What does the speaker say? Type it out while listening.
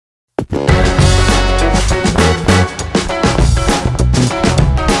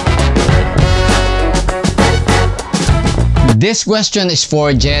This question is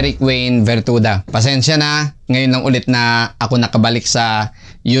for 𝘾𝙊𝙀 Vertuda. Pasensya na, ngayon lang ulit na ako nakabalik sa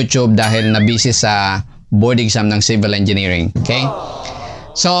YouTube dahil na-busy sa board exam ng Civil Engineering. Okay?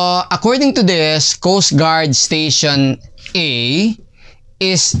 So, according to this, Coast Guard Station A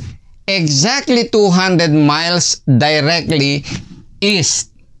is exactly 200 miles directly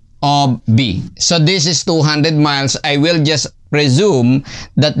east of B. So, this is 200 miles. I will just presume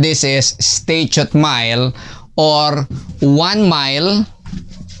that this is statute mile or 1 mile.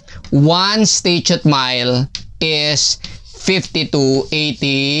 1 statute mile is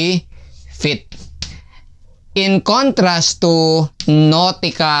 5280 feet. In contrast to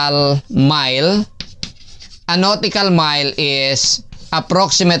nautical mile, a nautical mile is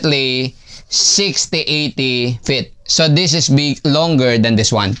approximately 60-80 feet. So this is longer than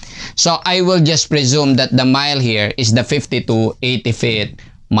this one. So I will just presume that the mile here is the 50-80 feet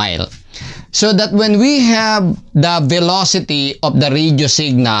mile. So that when we have the velocity of the radio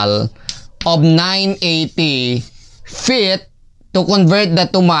signal of 980 feet, to convert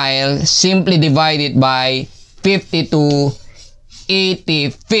that to mile, simply divide it by 50-80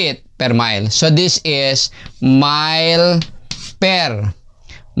 feet per mile. So this is mile per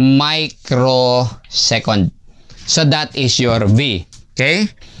microsecond. So that is your V. Okay?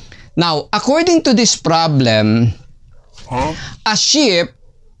 Now, according to this problem, a ship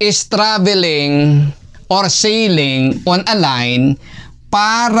is traveling or sailing on a line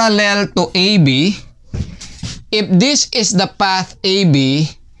parallel to AB. If this is the path AB,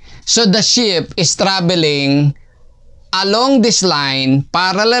 so the ship is traveling along this line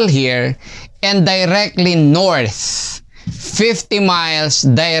parallel here and directly north, 50 miles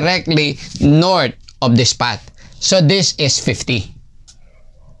directly north of this path. So this is 50.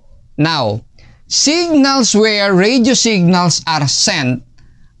 Now, signals where radio signals are sent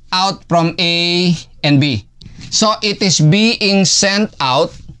out from A and B. So it is being sent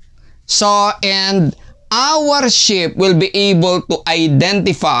out. So, and our ship will be able to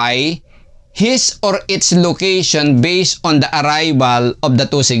identify his or its location based on the arrival of the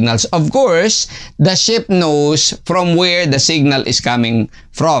two signals. Of course, the ship knows from where the signal is coming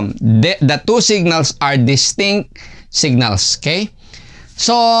from. The two signals are distinct signals. Okay?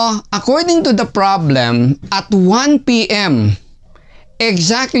 So, according to the problem, at 1 p.m.,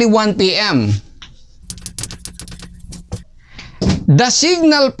 exactly 1 p.m., the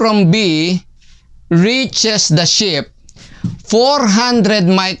signal from B reaches the ship 400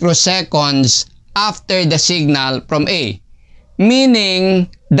 microseconds after the signal from A. Meaning,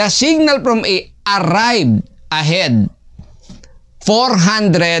 the signal from A arrived ahead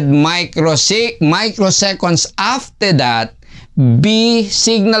 400 microseconds after that, B,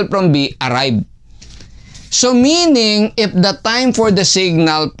 signal from B arrived. So meaning, if the time for the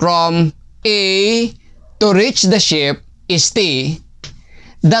signal from A to reach the ship is T,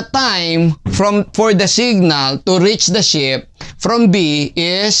 the time for the signal to reach the ship from B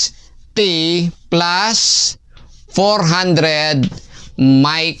is T plus 400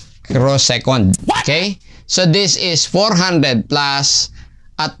 microsecond. Okay? So this is 400 plus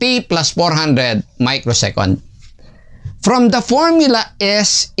T plus 400 microsecond. From the formula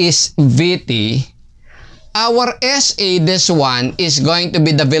S is Vt, our SA, this one, is going to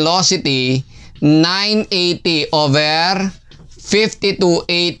be the velocity 980 over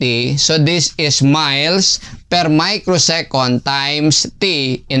 5280. So this is miles per microsecond times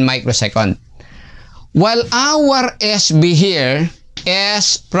T in microsecond. While our SB here,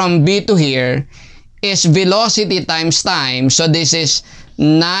 S from B to here, is velocity times time. So this is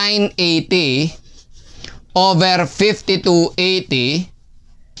 980 over 5280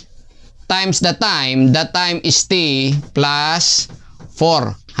 times the time. The time is T plus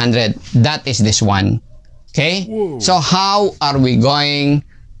 400. That is this one. Okay? Whoa. So how are we going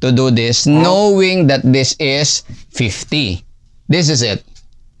to do this knowing that this is 50? This is it.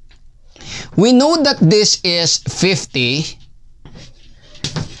 We know that this is 50.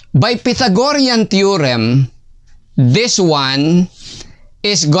 By Pythagorean theorem, this one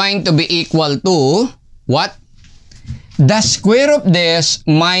is going to be equal to what? The square of this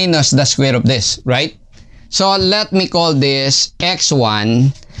minus the square of this, right? So let me call this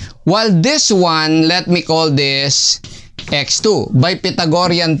x1. While this one, let me call this x2. By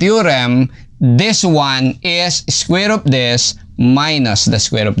Pythagorean theorem, this one is square of this minus the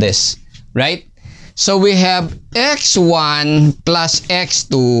square of this, right? So we have x1 plus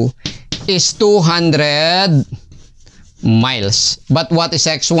x2 is 200 miles. But what is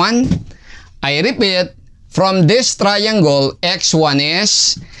x1? I repeat, from this triangle, x1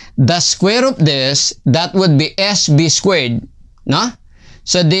 is the square of this, that would be SB squared, no?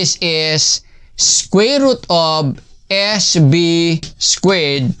 So this is square root of SB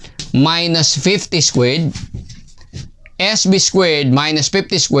squared minus 50 squared. SB squared minus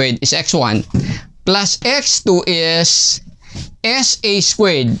 50 squared is x1 plus x2 is SA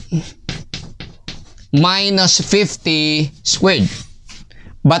squared minus 50 squared.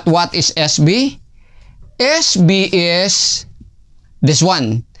 But what is SB? SB is this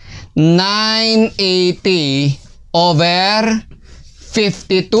one, 980 over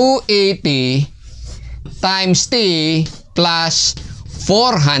 5280 times T plus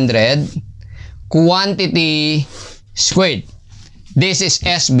 400 quantity squared. This is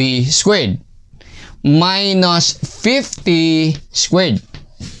SB squared minus 50 squared.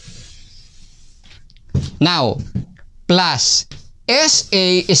 Now, plus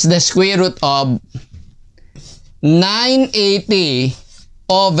SA is the square root of 980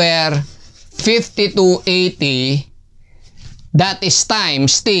 over 5280, that is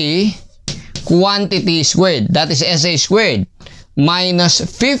times T quantity squared, that is SA squared, minus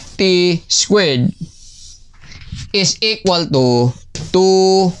 50 squared is equal to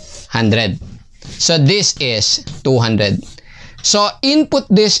 200. So this is 200. So input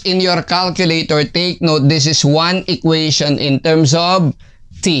this in your calculator. Take note, this is one equation in terms of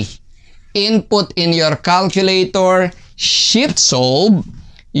T. Input in your calculator, shift solve,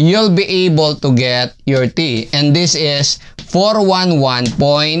 you'll be able to get your T. And this is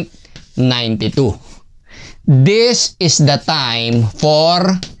 411.92. This is the time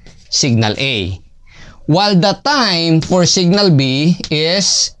for signal A. While the time for signal B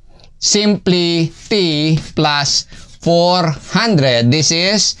is simply T plus 400. This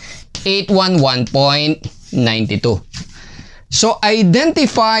is 811.92. So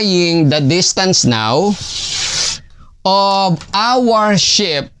identifying the distance now of our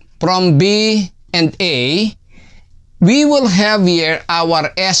ship from B and A, we will have here our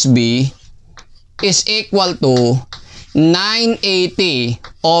SB is equal to 980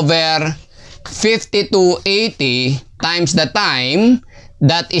 over 5280 times the time,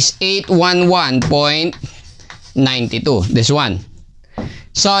 that is 811.92, this one.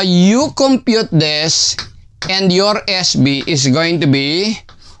 So you compute this and your SB is going to be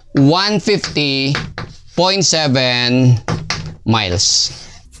 150.7 miles.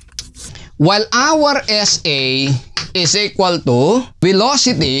 While our SA is equal to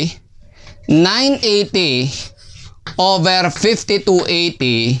velocity 980 over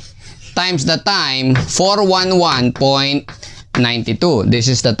 5280 times the time 411.92. This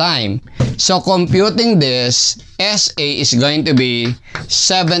is the time. So computing this, SA is going to be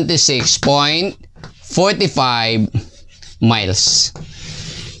 76.45 miles.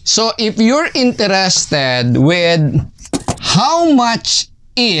 So if you're interested with how much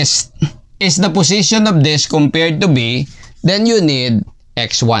east is the position of this compared to B, then you need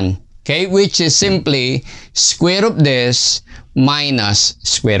x1, okay, which is simply square of this minus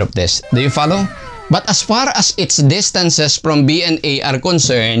square of this. Do you follow? But as far as its distances from B and A are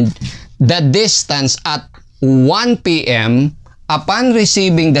concerned, the distance at 1 p.m. upon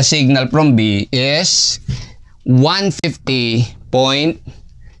receiving the signal from B is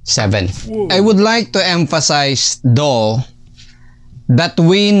 150.7. I would like to emphasize though that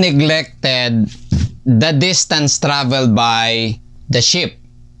we neglected the distance traveled by the ship.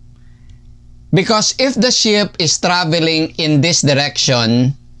 Because if the ship is traveling in this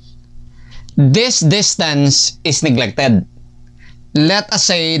direction, this distance is neglected. Let us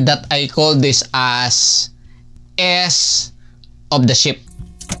say that I call this as S of the ship.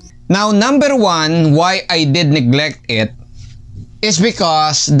 Now, number one, why I did neglect it is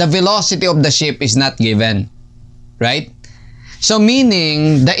because the velocity of the ship is not given, right? So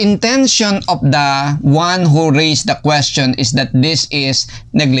meaning, the intention of the one who raised the question is that this is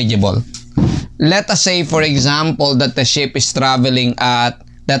negligible. Let us say, for example, that the ship is traveling at,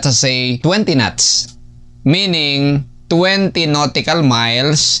 let us say, 20 knots, meaning 20 nautical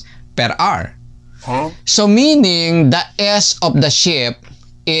miles per hour. So meaning, the S of the ship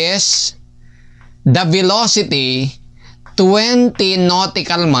is the velocity 20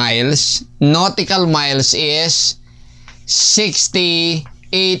 nautical miles. Nautical miles is 60,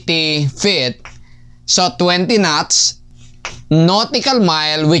 80 feet. So 20 knots, nautical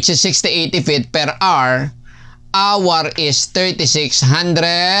mile, which is 60, 80 feet per hour, hour is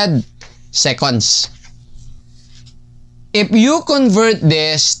 3600 seconds. If you convert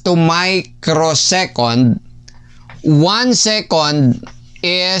this to microsecond, 1 second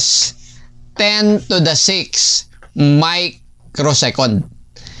is 10 to the 6 microsecond.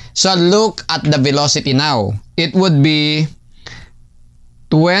 So look at the velocity now. It would be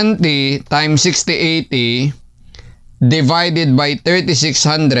 20 times 6080 divided by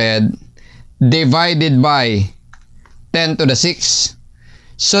 3600 divided by 10 to the 6.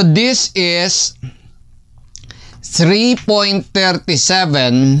 So this is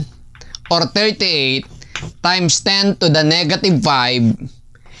 3.37 or 38 times 10 to the negative 5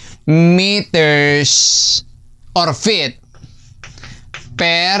 meters or feet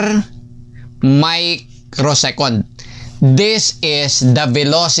per microsecond. This is the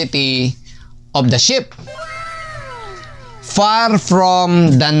velocity of the ship. Far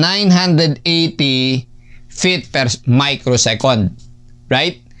from the 980 feet per microsecond,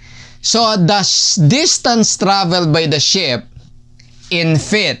 right? So the distance traveled by the ship in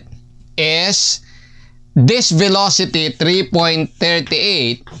feet is this velocity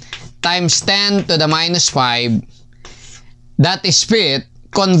 3.38 times 10 to the minus 5, that is feet,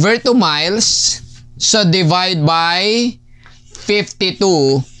 convert to miles, so divide by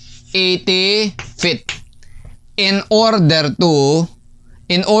 52, 80 feet. In order to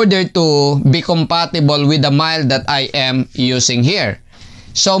be compatible with the mile that I am using here.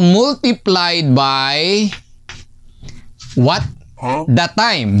 So multiplied by what? The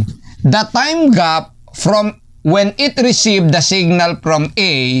time. The time gap from when it received the signal from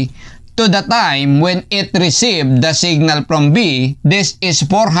A to the time when it received the signal from B, this is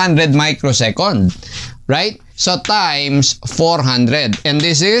 400 microseconds, right? So times 400. And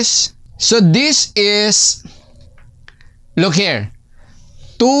this is, so this is, look here,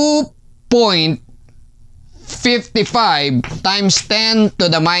 2.55 times 10 to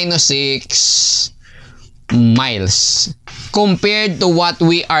the minus 6 miles compared to what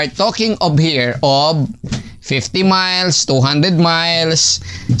we are talking of here of 50 miles, 200 miles,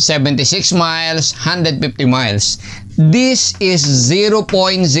 76 miles, 150 miles. This is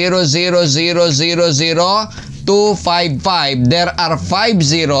 0.000000255. There are 5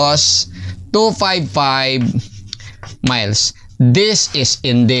 zeros, 255 miles. This is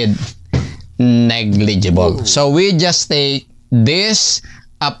indeed negligible. So we just take this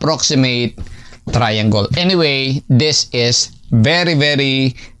approximate triangle. Anyway, this is very,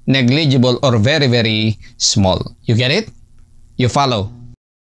 very negligible or very, very small. You get it? You follow?